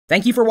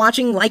Thank you for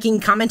watching,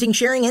 liking, commenting,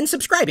 sharing, and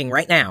subscribing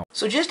right now.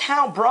 So just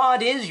how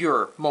broad is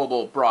your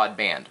mobile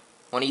broadband?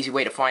 One easy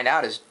way to find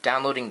out is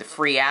downloading the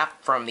free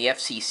app from the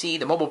FCC,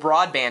 the mobile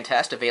broadband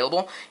test,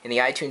 available in the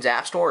iTunes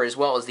App Store as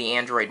well as the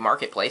Android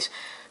Marketplace.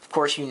 Of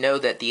course, you know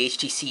that the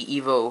HTC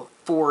EVO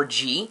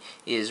 4G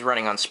is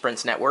running on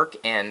Sprint's network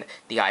and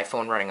the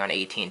iPhone running on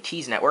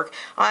AT&T's network.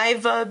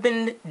 I've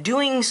been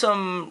doing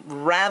some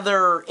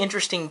rather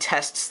interesting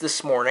tests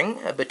this morning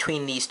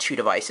between these two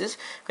devices.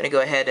 I'm going to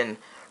go ahead and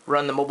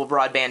run the mobile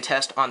broadband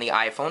test on the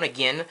iPhone,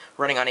 again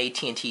running on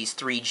AT&T's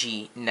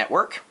 3G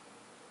network.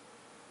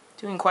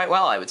 Doing quite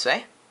well, I would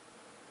say,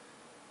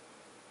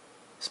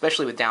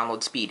 especially with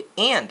download speed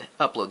and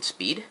upload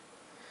speed,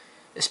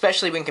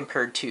 especially when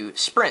compared to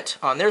Sprint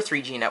on their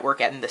 3G network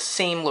at the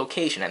same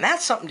location. And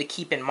that's something to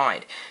keep in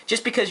mind.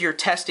 Just because you're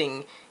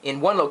testing in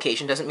one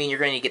location doesn't mean you're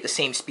going to get the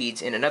same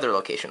speeds in another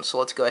location. So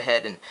let's go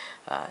ahead and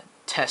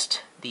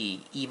test the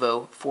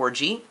EVO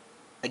 4G.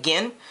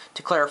 Again,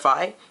 to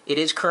clarify, it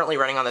is currently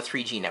running on the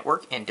 3G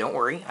network, and don't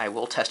worry, I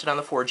will test it on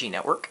the 4G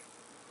network.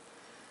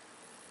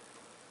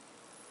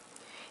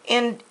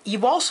 And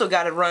you've also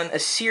got to run a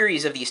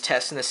series of these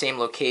tests in the same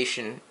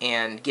location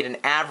and get an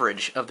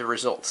average of the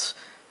results.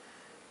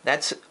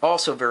 That's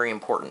also very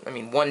important. I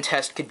mean, one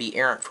test could be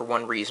errant for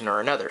one reason or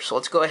another. So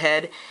let's go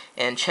ahead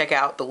and check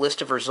out the list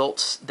of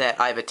results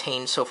that I've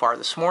attained so far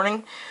this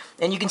morning.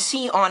 And you can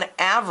see on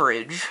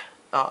average,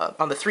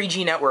 on the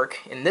 3G network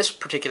in this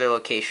particular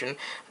location,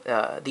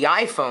 the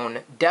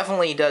iPhone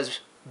definitely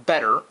does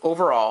better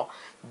overall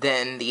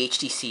than the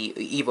HTC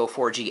EVO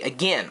 4G,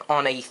 again,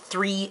 on a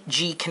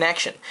 3G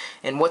connection.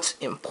 And what's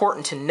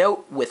important to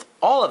note with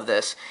all of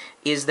this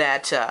is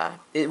that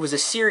it was a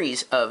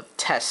series of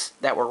tests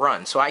that were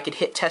run. So I could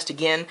hit test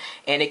again,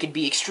 and it could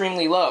be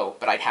extremely low,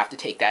 but I'd have to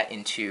take that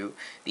into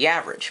the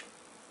average.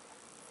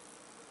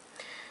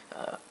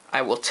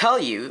 I will tell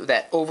you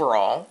that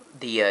overall,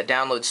 the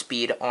download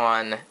speed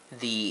on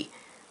the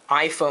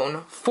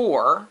iPhone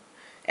 4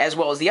 as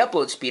well as the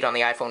upload speed on the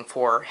iPhone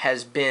 4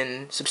 has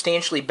been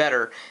substantially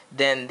better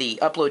than the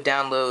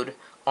upload-download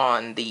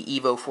on the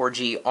EVO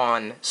 4G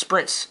on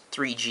Sprint's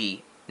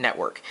 3G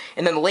network.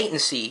 And then the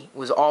latency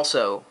was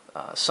also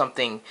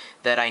something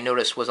that I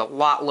noticed was a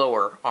lot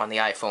lower on the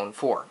iPhone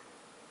 4.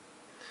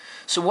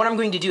 So what I'm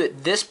going to do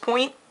at this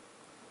point,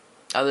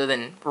 other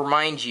than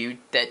remind you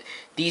that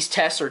these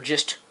tests are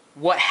just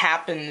what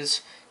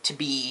happens to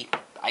be,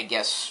 I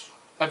guess,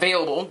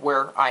 available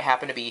where I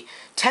happen to be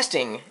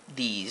testing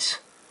these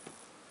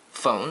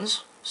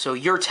phones. So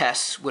your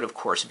tests would, of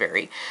course,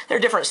 vary. There are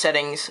different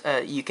settings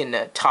you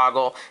can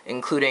toggle,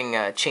 including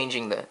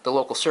changing the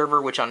local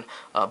server, which on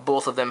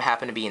both of them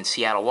happen to be in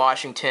Seattle,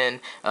 Washington.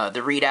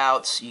 The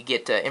readouts, you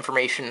get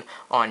information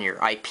on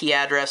your IP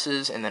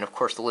addresses, and then, of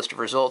course, the list of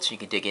results. You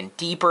can dig in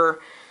deeper.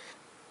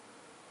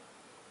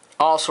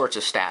 All sorts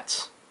of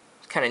stats.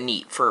 It's kind of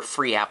neat for a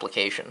free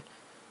application.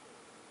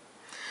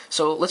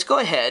 So let's go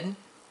ahead.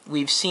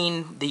 We've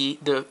seen the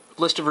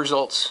list of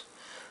results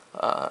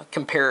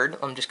compared.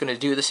 I'm just going to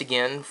do this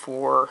again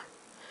for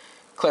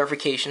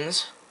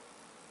clarifications.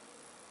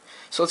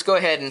 So let's go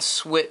ahead and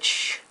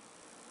switch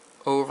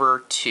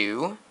over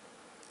to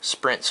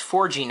Sprint's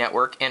 4G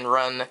network and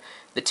run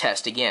the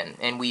test again.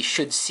 And we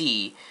should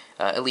see,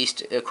 at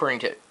least according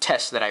to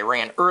tests that I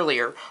ran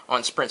earlier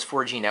on Sprint's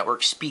 4G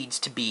network, speeds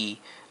to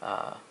be,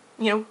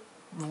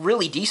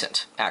 really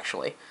decent,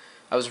 actually.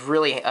 I was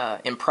really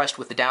impressed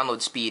with the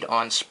download speed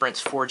on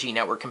Sprint's 4G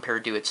network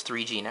compared to its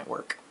 3G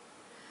network.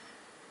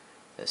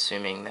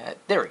 Assuming that,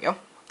 there we go.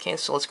 Okay,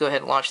 so let's go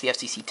ahead and launch the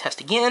FCC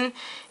test again,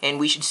 and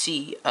we should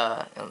see,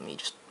 let me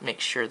just make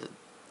sure that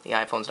the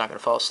iPhone's not going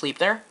to fall asleep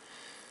there.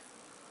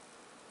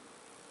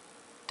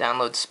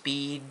 Download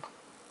speed.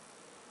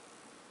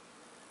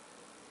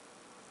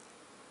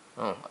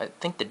 Oh, I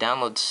think the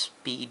download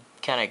speed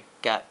kind of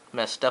got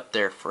messed up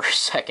there for a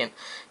second.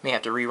 May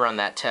have to rerun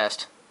that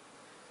test.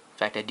 In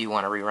fact, I do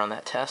want to rerun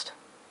that test.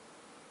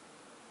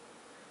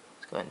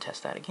 Let's go ahead and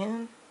test that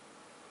again.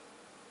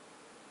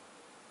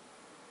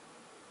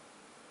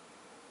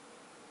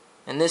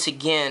 And this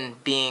again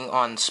being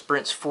on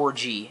Sprint's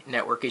 4G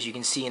network, as you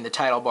can see in the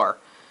title bar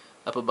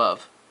up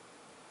above.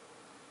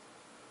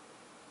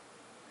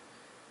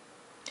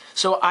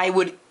 So I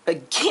would,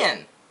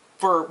 again,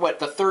 for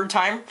the third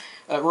time,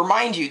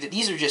 remind you that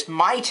these are just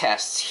my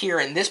tests here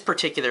in this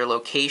particular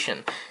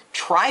location.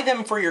 Try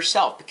them for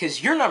yourself,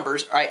 because your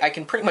numbers, I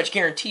can pretty much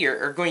guarantee,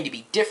 are going to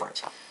be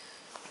different.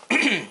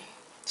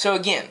 So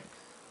again,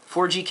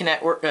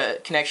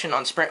 4G connection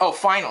on Sprint. Oh,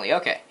 finally,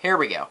 okay, here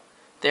we go.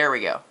 There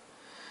we go.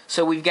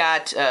 So we've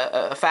got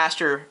a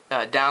faster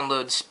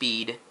download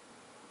speed,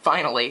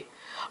 finally.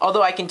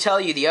 Although I can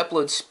tell you the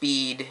upload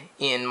speed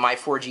in my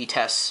 4G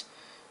tests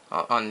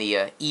on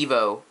the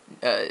EVO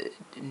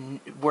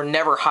were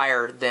never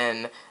higher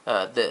than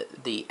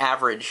the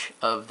average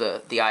of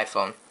the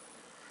iPhone.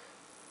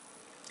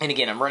 And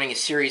again, I'm running a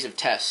series of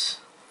tests.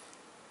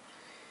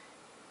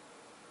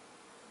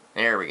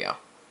 There we go.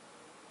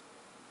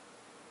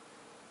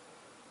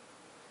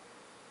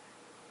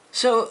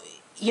 So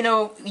you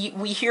know,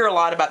 we hear a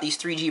lot about these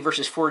 3G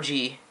versus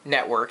 4G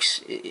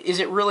networks. Is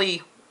it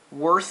really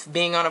worth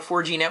being on a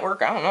 4G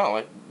network? I don't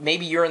know.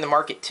 Maybe you're in the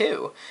market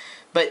too.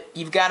 But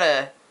you've got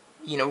to,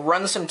 you know,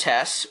 run some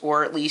tests,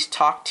 or at least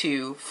talk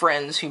to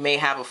friends who may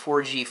have a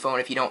 4G phone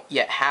if you don't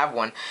yet have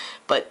one.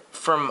 But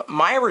from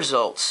my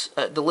results,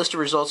 the list of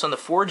results on the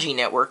 4G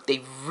network,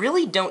 they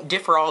really don't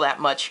differ all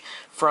that much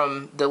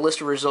from the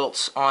list of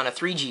results on a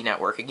 3G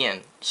network.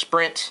 Again,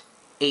 Sprint,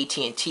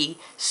 AT&T,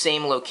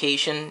 same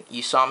location.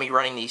 You saw me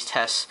running these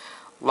tests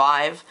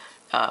live.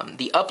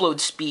 The upload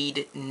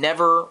speed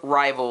never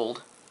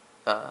rivaled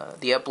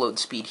the upload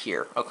speed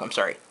here. Okay, I'm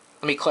sorry.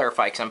 Let me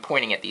clarify because I'm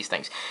pointing at these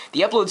things.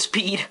 The upload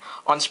speed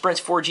on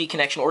Sprint's 4G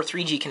connection or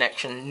 3G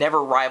connection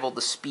never rivaled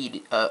the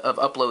speed of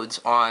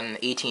uploads on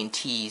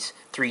AT&T's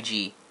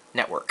 3G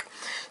network.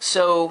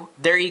 So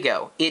there you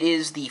go. It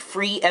is the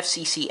free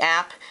FCC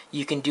app.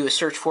 You can do a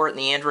search for it in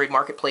the Android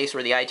Marketplace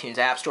or the iTunes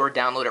App Store.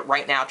 Download it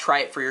right now. Try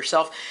it for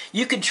yourself.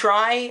 You could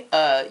try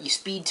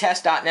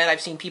speedtest.net.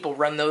 I've seen people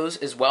run those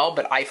as well,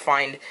 but I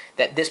find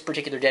that this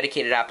particular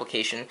dedicated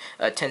application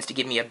tends to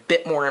give me a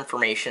bit more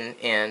information,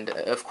 and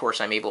of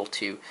course I'm able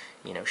to,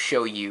 you know,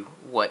 show you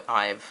what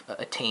I've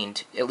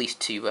attained, at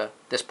least to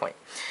this point.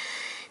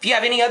 If you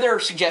have any other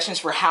suggestions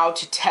for how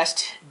to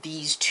test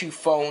these two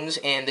phones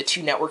and the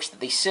two networks that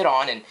they sit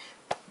on, and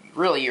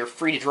really you're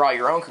free to draw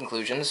your own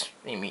conclusions.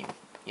 I mean,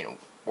 you know,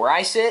 where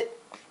I sit,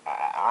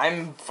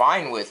 I'm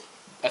fine with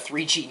a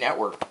 3G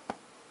network.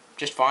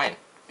 Just fine.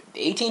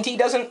 AT&T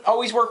doesn't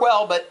always work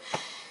well, but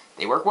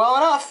they work well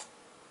enough.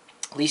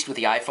 At least with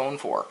the iPhone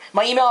 4.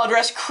 My email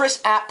address,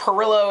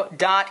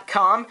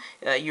 chris@pirillo.com.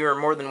 You're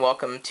more than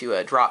welcome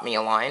to drop me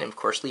a line and, of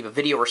course, leave a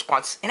video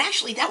response. And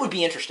actually, that would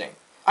be interesting.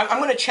 I'm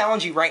going to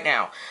challenge you right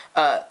now.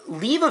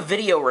 Leave a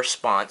video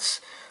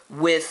response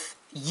with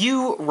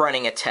you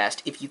running a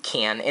test, if you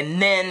can,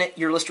 and then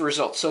your list of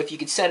results. So if you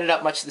could set it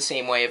up much the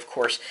same way, of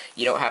course,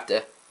 you don't have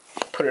to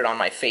put it on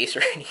my face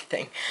or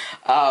anything.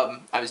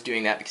 I was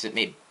doing that because it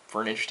made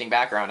for an interesting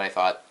background. I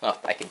thought, oh,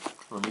 I could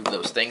remove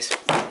those things.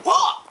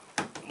 Whoa!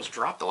 Almost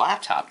dropped the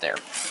laptop there.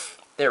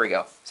 There we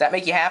go. Does that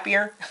make you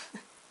happier?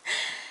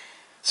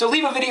 So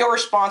leave a video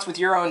response with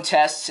your own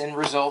tests and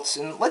results,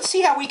 and let's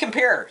see how we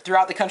compare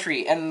throughout the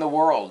country and the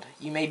world.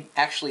 You may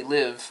actually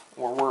live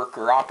or work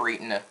or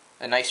operate in a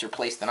nicer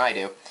place than I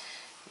do,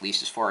 at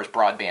least as far as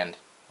broadband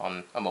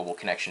on a mobile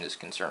connection is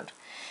concerned.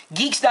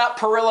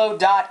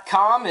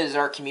 Geeks.pirillo.com is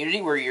our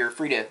community where you're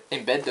free to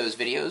embed those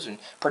videos and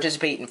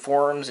participate in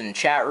forums and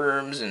chat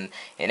rooms and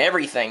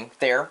everything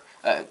there,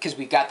 because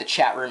we've got the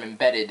chat room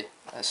embedded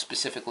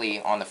specifically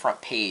on the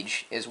front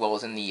page as well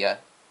as in the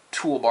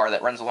toolbar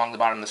that runs along the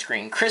bottom of the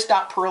screen.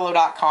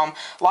 Chris.pirillo.com,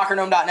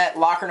 lockergnome.net,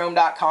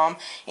 lockergnome.com,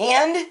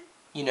 and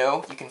you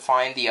know, you can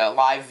find the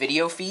live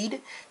video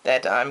feed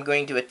that I'm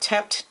going to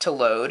attempt to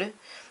load.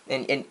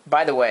 And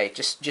by the way,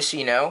 just so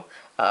you know,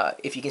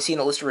 if you can see in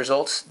the list of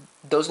results,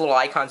 those little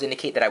icons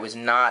indicate that I was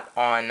not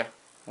on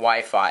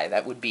Wi-Fi.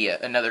 That would be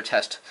another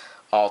test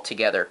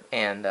altogether.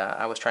 And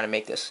I was trying to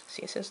make this.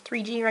 See, it says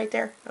 3G right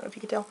there. I don't know if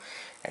you can tell.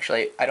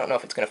 Actually, I don't know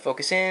if it's going to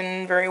focus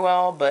in very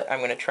well, but I'm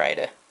going to try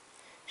to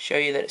show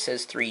you that it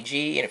says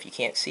 3G. And if you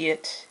can't see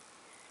it,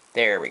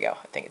 there we go.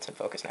 I think it's in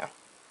focus now.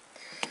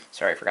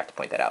 Sorry, I forgot to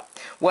point that out.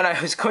 What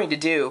I was going to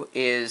do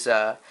is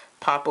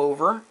pop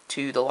over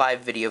to the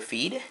live video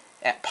feed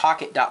at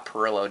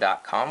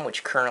pocket.pirillo.com,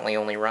 which currently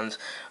only runs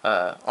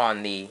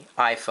on the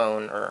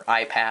iPhone or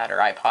iPad or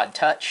iPod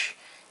Touch,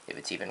 if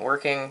it's even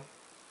working,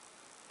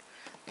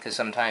 because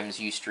sometimes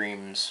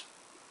Ustream's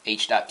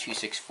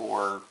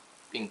H.264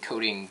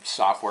 encoding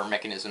software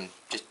mechanism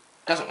just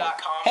doesn't work.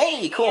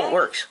 Hey, cool, it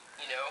works.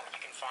 You know, you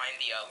can find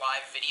the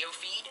live video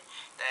feed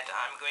that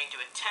I'm going to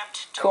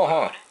attempt to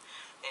load.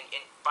 And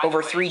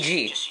over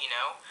 3G. Just so you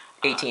know,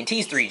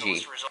 AT&T's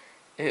 3G.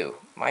 Ew,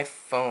 my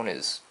phone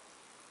is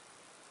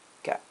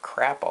got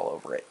crap all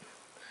over it.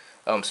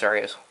 Oh, I'm sorry,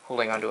 I was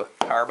holding onto a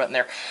power button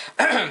there.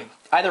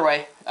 Either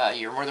way,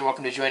 you're more than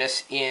welcome to join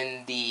us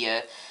in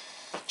the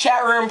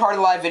chat room, part of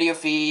the live video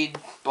feed,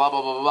 blah,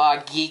 blah, blah, blah, blah,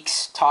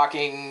 geeks,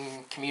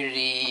 talking,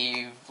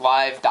 community,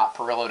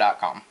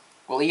 live.pirillo.com.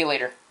 We'll see you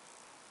later.